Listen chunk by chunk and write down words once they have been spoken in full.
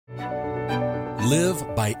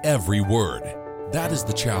Live by every word. That is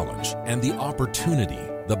the challenge and the opportunity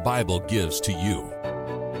the Bible gives to you.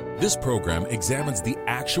 This program examines the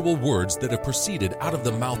actual words that have proceeded out of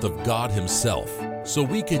the mouth of God Himself, so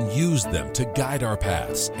we can use them to guide our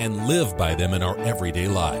paths and live by them in our everyday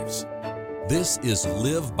lives. This is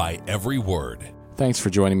Live by Every Word. Thanks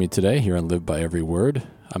for joining me today here on Live by Every Word.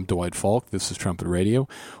 I'm Dwight Falk. This is Trumpet Radio,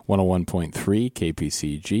 101.3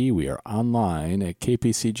 KPCG. We are online at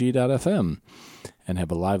kpcg.fm and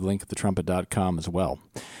have a live link at thetrumpet.com as well.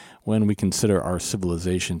 When we consider our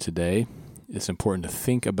civilization today, it's important to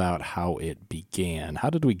think about how it began. How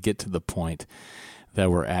did we get to the point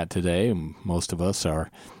that we're at today? Most of us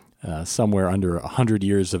are somewhere under 100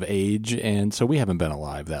 years of age, and so we haven't been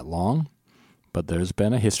alive that long. But there's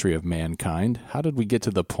been a history of mankind. How did we get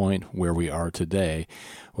to the point where we are today?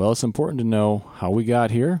 Well, it's important to know how we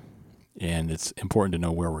got here, and it's important to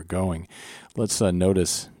know where we're going. Let's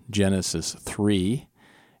notice Genesis 3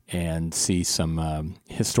 and see some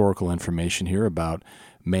historical information here about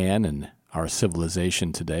man and our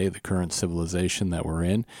civilization today, the current civilization that we're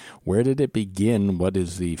in. Where did it begin? What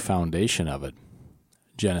is the foundation of it?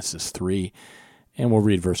 Genesis 3, and we'll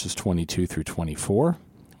read verses 22 through 24.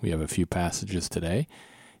 We have a few passages today.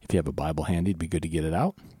 If you have a Bible handy, it'd be good to get it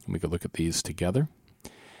out, and we could look at these together.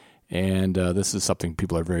 And this is something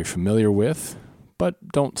people are very familiar with, but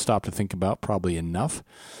don't stop to think about probably enough.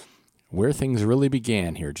 Where things really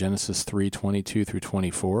began here, Genesis 3, 22 through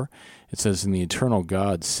 24, it says, "And the eternal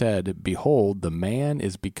God said, Behold, the man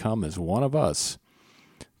is become as one of us,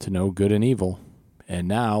 to know good and evil. And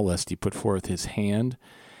now, lest he put forth his hand,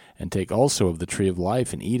 and take also of the tree of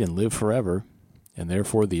life, and eat and live forever. And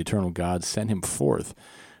therefore the eternal God sent him forth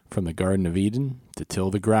from the Garden of Eden, to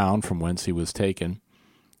till the ground from whence he was taken.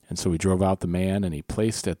 And so he drove out the man, and he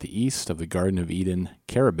placed at the east of the Garden of Eden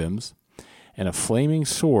cherubims, and a flaming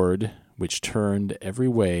sword, which turned every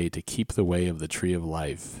way to keep the way of the tree of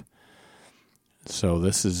life." So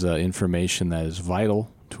this is information that is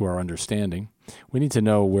vital to our understanding. We need to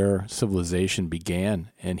know where civilization began,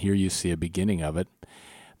 and here you see a beginning of it.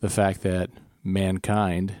 The fact that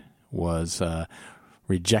mankind was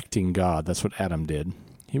rejecting God. That's what Adam did.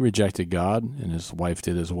 He rejected God, and his wife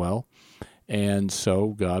did as well. And so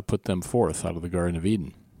God put them forth out of the Garden of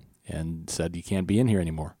Eden and said, "You can't be in here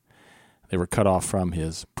anymore." They were cut off from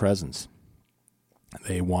his presence.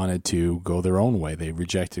 They wanted to go their own way. They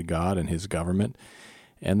rejected God and his government,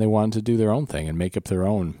 and they wanted to do their own thing and make up their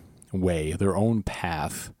own way, their own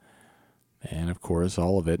path. And, of course,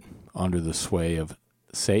 all of it under the sway of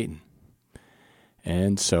Satan.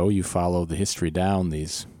 And so you follow the history down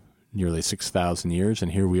these nearly 6,000 years,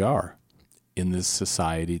 and here we are in this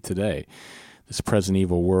society today. This present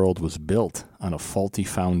evil world was built on a faulty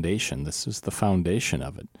foundation. This is the foundation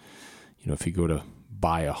of it. You know, if you go to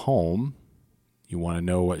buy a home, you want to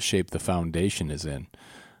know what shape the foundation is in.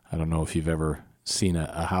 I don't know if you've ever seen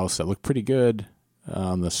a house that looked pretty good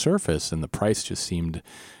on the surface, and the price just seemed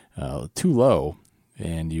too low,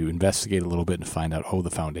 and you investigate a little bit and find out,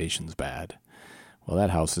 the foundation's bad. Well,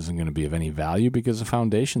 that house isn't going to be of any value because the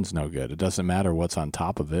foundation's no good. It doesn't matter what's on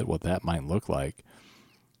top of it, what that might look like.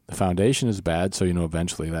 The foundation is bad, so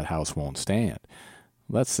eventually that house won't stand.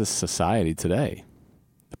 Well, that's this society today.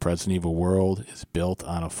 The present evil world is built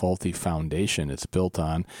on a faulty foundation. It's built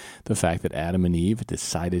on the fact that Adam and Eve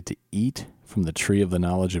decided to eat from the tree of the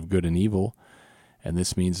knowledge of good and evil, and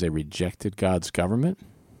this means they rejected God's government,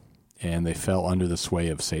 and they fell under the sway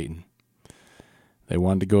of Satan. They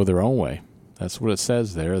wanted to go their own way. That's what it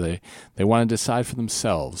says there. They want to decide for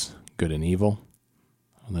themselves good and evil.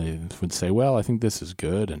 And they would say, well, I think this is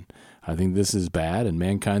good, and I think this is bad, and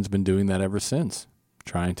mankind's been doing that ever since,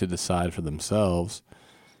 trying to decide for themselves.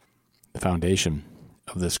 The foundation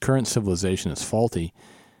of this current civilization is faulty,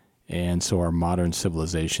 and so our modern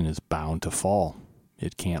civilization is bound to fall.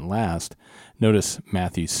 It can't last. Notice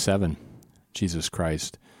Matthew 7. Jesus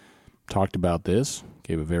Christ talked about this,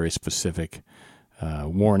 gave a very specific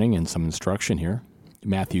warning and some instruction here.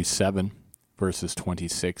 Matthew 7, verses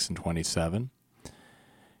 26 and 27.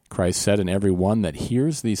 Christ said, "And every one that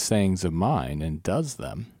hears these sayings of mine and does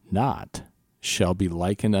them not shall be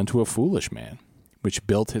likened unto a foolish man, which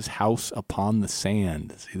built his house upon the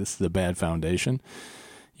sand." See, this is a bad foundation.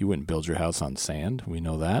 You wouldn't build your house on sand. We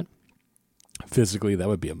know that. Physically, that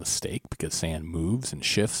would be a mistake because sand moves and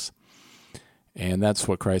shifts. And that's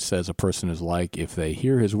what Christ says a person is like if they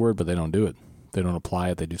hear his word, but they don't do it. They don't apply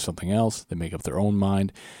it. They do something else. They make up their own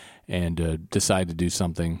mind and decide to do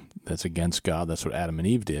something that's against God. That's what Adam and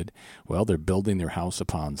Eve did. Well, they're building their house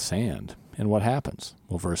upon sand. And what happens?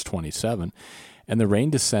 Well, verse 27, "And the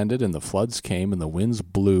rain descended, and the floods came, and the winds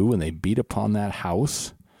blew, and they beat upon that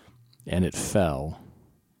house, and it fell,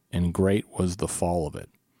 and great was the fall of it.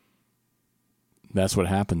 That's what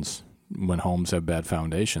happens when homes have bad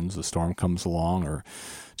foundations. A storm comes along, or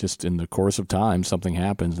just in the course of time, something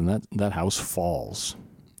happens, and that house falls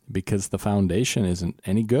because the foundation isn't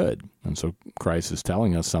any good. And so Christ is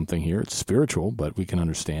telling us something here. It's spiritual, but we can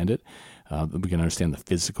understand it. We can understand the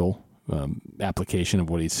physical application of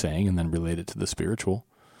what he's saying and then relate it to the spiritual.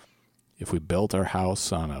 If we built our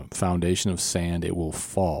house on a foundation of sand, it will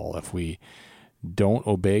fall. If we don't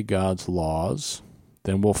obey God's laws,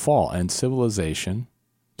 then we'll fall. And civilization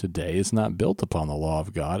today is not built upon the law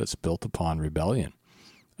of God. It's built upon rebellion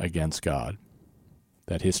against God.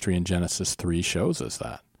 That history in Genesis 3 shows us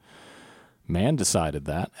that. Man decided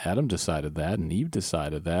that, Adam decided that, and Eve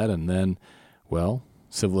decided that, and then, well,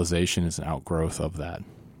 civilization is an outgrowth of that.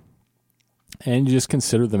 And you just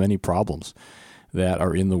consider the many problems that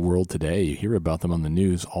are in the world today. You hear about them on the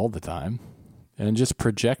news all the time. And just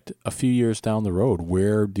project a few years down the road,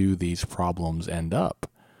 where do these problems end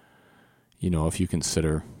up? You know, if you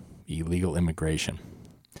consider illegal immigration,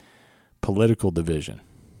 political division,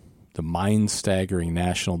 the mind-staggering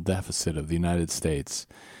national deficit of the United States,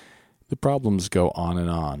 the problems go on and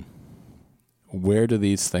on. Where do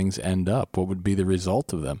these things end up? What would be the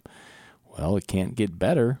result of them? Well, it can't get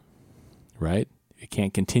better, right? It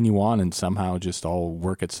can't continue on and somehow just all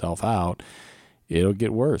work itself out. It'll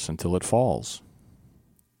get worse until it falls.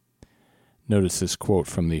 Notice this quote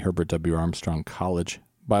from the Herbert W. Armstrong College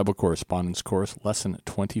Bible Correspondence Course, Lesson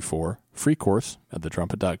 24, free course at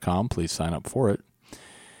thetrumpet.com. Please sign up for it.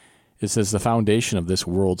 It says, the foundation of this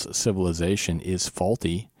world's civilization is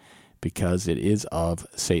faulty because it is of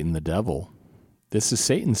Satan the devil. This is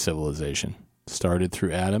Satan's civilization, started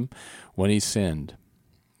through Adam when he sinned.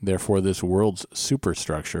 Therefore, this world's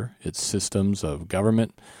superstructure, its systems of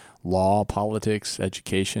government, law, politics,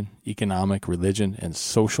 education, economic, religion, and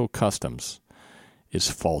social customs, is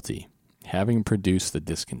faulty, having produced the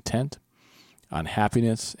discontent,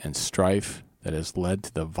 unhappiness, and strife that has led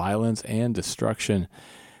to the violence and destruction,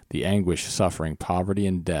 the anguish, suffering, poverty,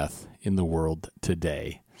 and death in the world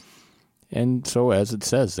today. And so, as it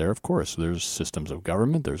says there, of course, there's systems of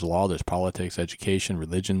government, there's law, there's politics, education,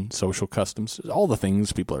 religion, social customs, all the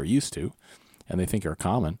things people are used to and they think are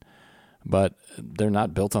common, but they're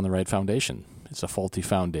not built on the right foundation. It's a faulty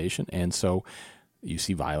foundation, and so you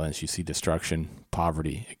see violence, you see destruction,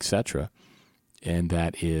 poverty, etc., and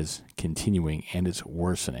that is continuing and it's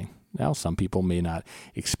worsening. Now, some people may not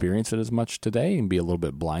experience it as much today and be a little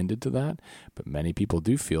bit blinded to that, but many people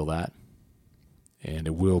do feel that. And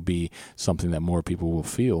it will be something that more people will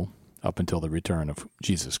feel up until the return of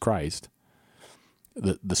Jesus Christ.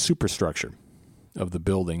 The superstructure of the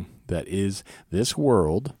building that is this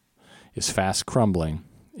world is fast crumbling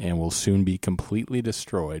and will soon be completely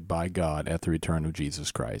destroyed by God at the return of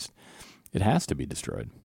Jesus Christ. It has to be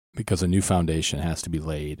destroyed because a new foundation has to be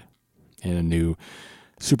laid and a new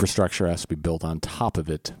superstructure has to be built on top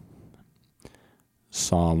of it.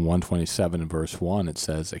 Psalm 127 verse 1, it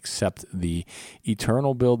says, except the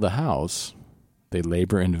eternal build the house, they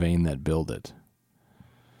labor in vain that build it.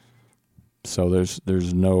 So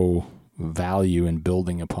there's no value in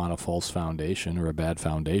building upon a false foundation or a bad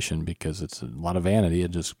foundation because it's a lot of vanity.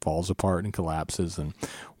 It just falls apart and collapses, and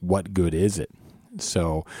what good is it?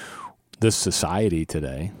 So this society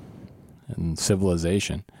today and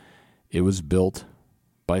civilization, it was built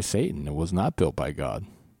by Satan. It was not built by God.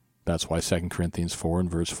 That's why 2 Corinthians 4 and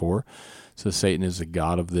verse 4 says Satan is the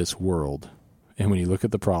god of this world. And when you look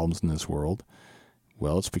at the problems in this world,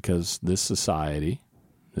 well, it's because this society,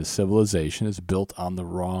 this civilization is built on the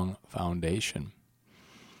wrong foundation.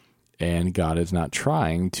 And God is not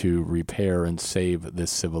trying to repair and save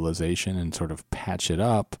this civilization and sort of patch it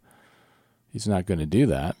up. He's not going to do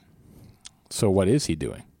that. So what is he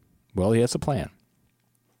doing? Well, he has a plan.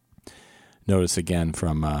 Notice again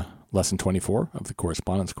from Lesson 24 of the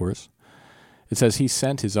Correspondence Course. It says, he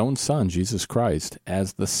sent his own son, Jesus Christ,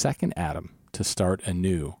 as the second Adam to start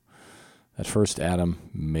anew. That first Adam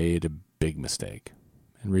made a big mistake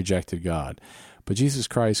and rejected God. But Jesus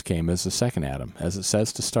Christ came as the second Adam, as it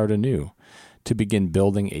says, to start anew, to begin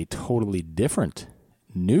building a totally different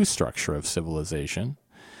new structure of civilization.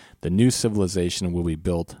 The new civilization will be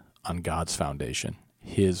built on God's foundation,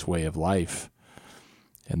 his way of life.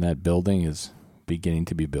 And that building is beginning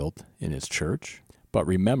to be built in his church. But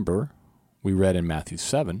remember, we read in Matthew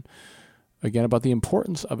 7, again, about the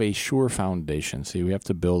importance of a sure foundation. See, we have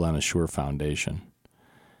to build on a sure foundation.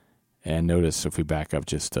 And notice, if we back up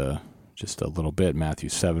just a little bit, Matthew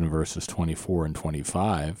 7, verses 24 and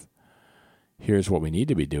 25, here's what we need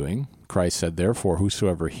to be doing. Christ said, therefore,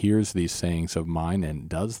 whosoever hears these sayings of mine and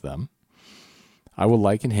does them, I will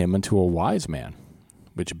liken him unto a wise man,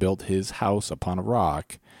 which built his house upon a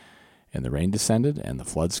rock, and the rain descended, and the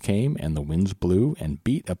floods came, and the winds blew, and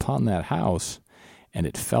beat upon that house, and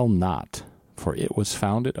it fell not, for it was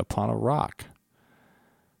founded upon a rock.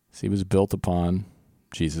 See, it was built upon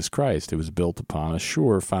Jesus Christ. It was built upon a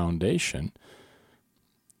sure foundation.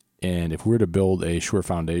 And if we're to build a sure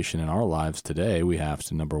foundation in our lives today, we have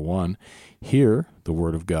to, number one, hear the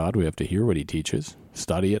Word of God. We have to hear what He teaches,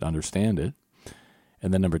 study it, understand it.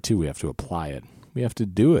 And then number two, we have to apply it. We have to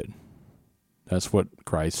do it. That's what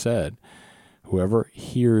Christ said. Whoever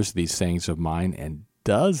hears these sayings of mine and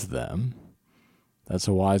does them, that's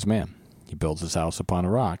a wise man. He builds his house upon a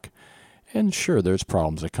rock. And sure, there's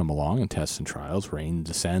problems that come along and tests and trials. Rain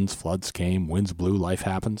descends, floods came, winds blew, life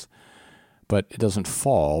happens. But it doesn't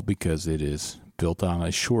fall because it is built on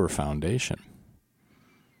a sure foundation.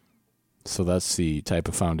 So that's the type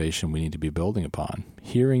of foundation we need to be building upon.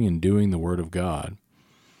 Hearing and doing the Word of God.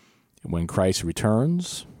 When Christ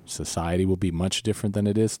returns, society will be much different than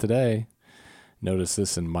it is today. Notice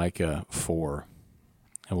this in Micah 4.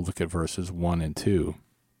 And we'll look at verses 1 and 2.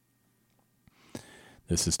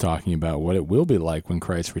 This is talking about what it will be like when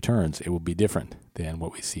Christ returns. It will be different than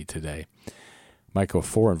what we see today. Micah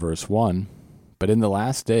 4 and verse 1, but in the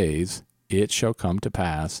last days it shall come to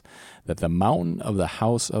pass that the mountain of the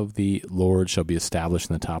house of the Lord shall be established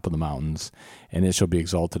in the top of the mountains, and it shall be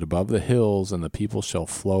exalted above the hills, and the people shall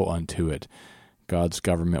flow unto it. God's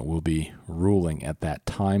government will be ruling at that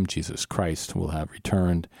time. Jesus Christ will have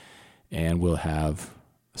returned and will have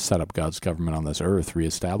set up God's government on this earth,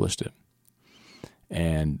 reestablished it.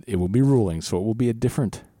 And it will be ruling, so it will be a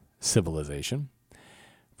different civilization.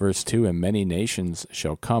 Verse 2, and many nations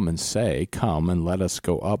shall come and say, come and let us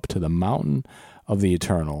go up to the mountain of the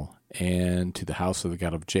Eternal, and to the house of the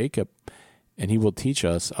God of Jacob, and he will teach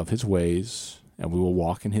us of his ways, and we will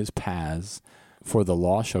walk in his paths. For the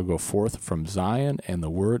law shall go forth from Zion, and the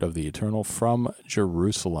word of the Eternal from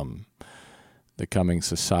Jerusalem. The coming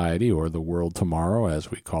society, or the world tomorrow, as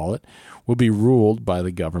we call it, will be ruled by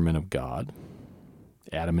the government of God.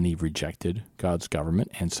 Adam and Eve rejected God's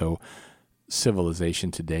government, and so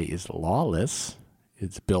civilization today is lawless.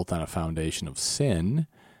 It's built on a foundation of sin,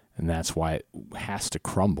 and that's why it has to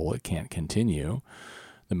crumble. It can't continue.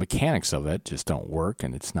 The mechanics of it just don't work,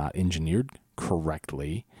 and it's not engineered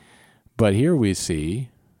correctly. But here we see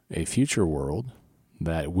a future world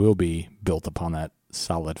that will be built upon that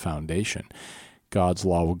solid foundation. God's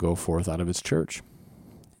law will go forth out of his church.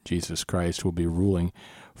 Jesus Christ will be ruling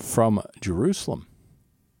from Jerusalem.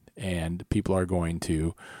 And people are going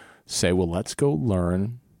to say, well, let's go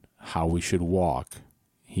learn how we should walk.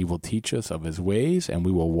 He will teach us of his ways, and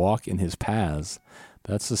we will walk in his paths.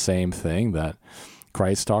 That's the same thing that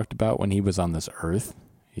Christ talked about when he was on this earth.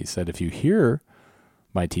 He said, if you hear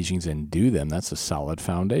my teachings and do them, that's a solid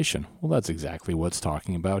foundation. Well, that's exactly what's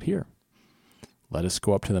talking about here. Let us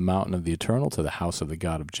go up to the mountain of the Eternal, to the house of the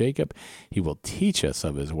God of Jacob. He will teach us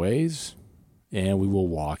of his ways, and we will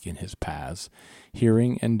walk in his paths.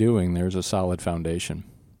 Hearing and doing, there's a solid foundation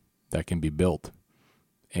that can be built,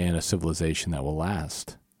 and a civilization that will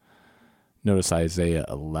last. Notice Isaiah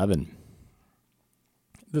 11.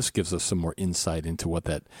 This gives us some more insight into what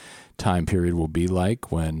that time period will be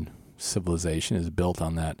like when civilization is built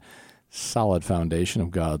on that solid foundation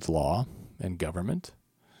of God's law and government.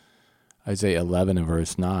 Isaiah 11 and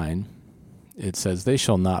verse 9, it says, they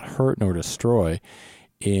shall not hurt nor destroy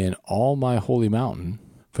in all my holy mountain,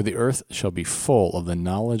 for the earth shall be full of the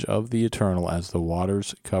knowledge of the Eternal as the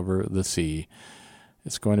waters cover the sea.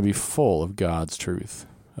 It's going to be full of God's truth,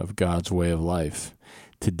 of God's way of life.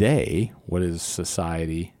 Today, what is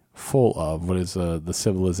society full of? What is the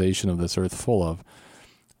civilization of this earth full of?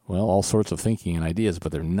 Well, all sorts of thinking and ideas,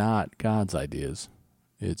 but they're not God's ideas.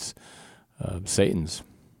 It's Satan's.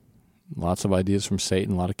 Lots of ideas from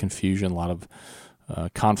Satan, a lot of confusion, a lot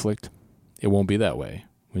of conflict. It won't be that way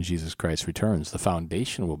when Jesus Christ returns. The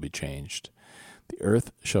foundation will be changed. The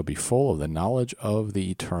earth shall be full of the knowledge of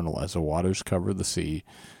the Eternal as the waters cover the sea.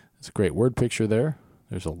 It's a great word picture there.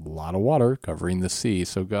 There's a lot of water covering the sea,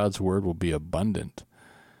 so God's word will be abundant.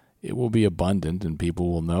 It will be abundant, and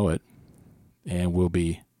people will know it and will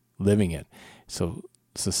be living it. So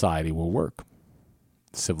society will work.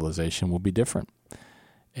 Civilization will be different,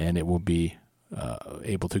 and it will be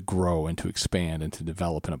able to grow and to expand and to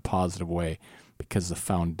develop in a positive way because the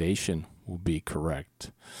foundation will be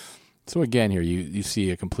correct. So again, here you see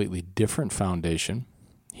a completely different foundation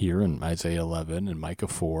here in Isaiah 11 and Micah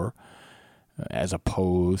 4 as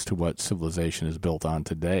opposed to what civilization is built on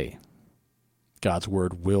today. God's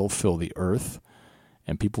word will fill the earth,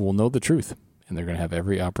 and people will know the truth, and they're going to have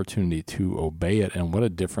every opportunity to obey it. And what a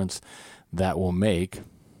difference that will make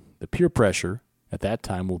the peer pressure at that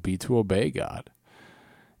time will be to obey God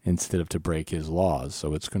instead of to break his laws.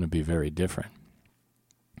 So it's going to be very different.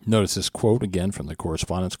 Notice this quote again from the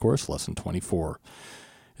Correspondence Course, Lesson 24.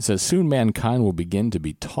 It says, "Soon mankind will begin to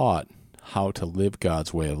be taught how to live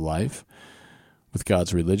God's way of life with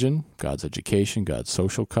God's religion, God's education, God's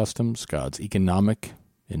social customs, God's economic,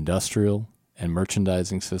 industrial, and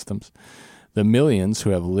merchandising systems. The millions who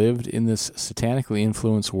have lived in this satanically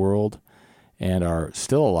influenced world and are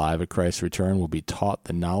still alive at Christ's return will be taught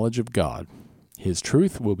the knowledge of God. His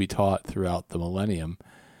truth will be taught throughout the millennium.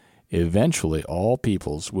 Eventually, all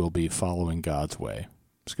peoples will be following God's way."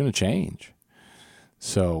 It's going to change.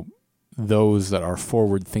 So those that are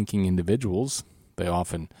forward-thinking individuals, they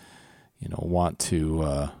often, want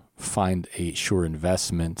to find a sure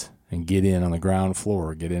investment and get in on the ground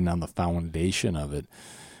floor, get in on the foundation of it,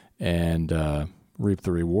 and reap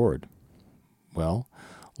the reward. Well,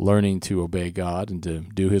 learning to obey God and to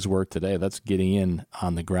do his work today, that's getting in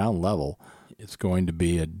on the ground level. It's going to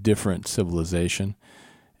be a different civilization,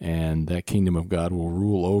 and that kingdom of God will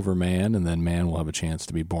rule over man, and then man will have a chance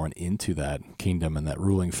to be born into that kingdom and that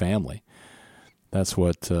ruling family. That's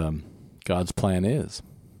what God's plan is.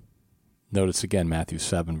 Notice again Matthew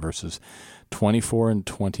 7, verses 24 and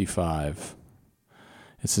 25.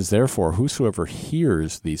 It says, "Therefore, whosoever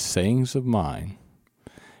hears these sayings of mine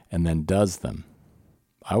and then does them,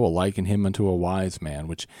 I will liken him unto a wise man,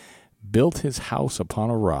 which built his house upon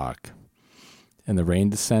a rock. And the rain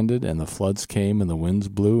descended, and the floods came, and the winds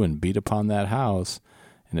blew and beat upon that house,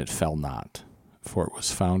 and it fell not, for it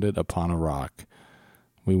was founded upon a rock."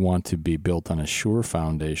 We want to be built on a sure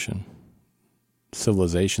foundation.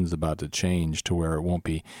 Civilization's about to change to where it won't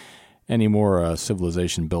be any more a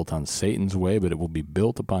civilization built on Satan's way, but it will be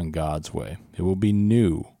built upon God's way. It will be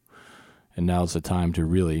new. And now's the time to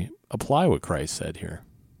really apply what Christ said here.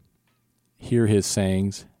 Hear his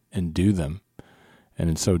sayings and do them, and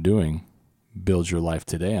in so doing, build your life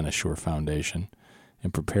today on a sure foundation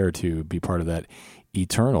and prepare to be part of that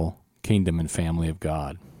eternal kingdom and family of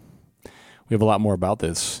God. We have a lot more about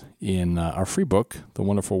this in our free book, The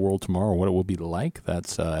Wonderful World Tomorrow, What It Will Be Like.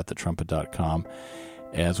 That's at thetrumpet.com,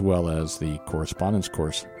 as well as the correspondence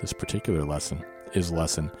course. This particular lesson is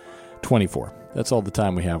lesson 24. That's all the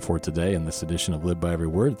time we have for today in this edition of Live by Every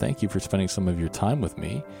Word. Thank you for spending some of your time with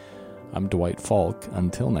me. I'm Dwight Falk.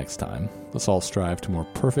 Until next time, let's all strive to more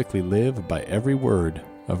perfectly live by every word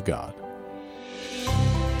of God.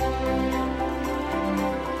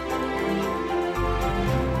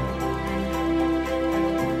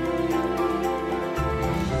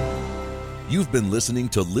 You've been listening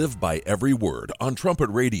to Live by Every Word on Trumpet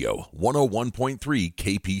Radio 101.3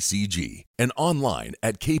 KPCG and online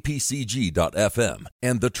at kpcg.fm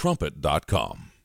and thetrumpet.com.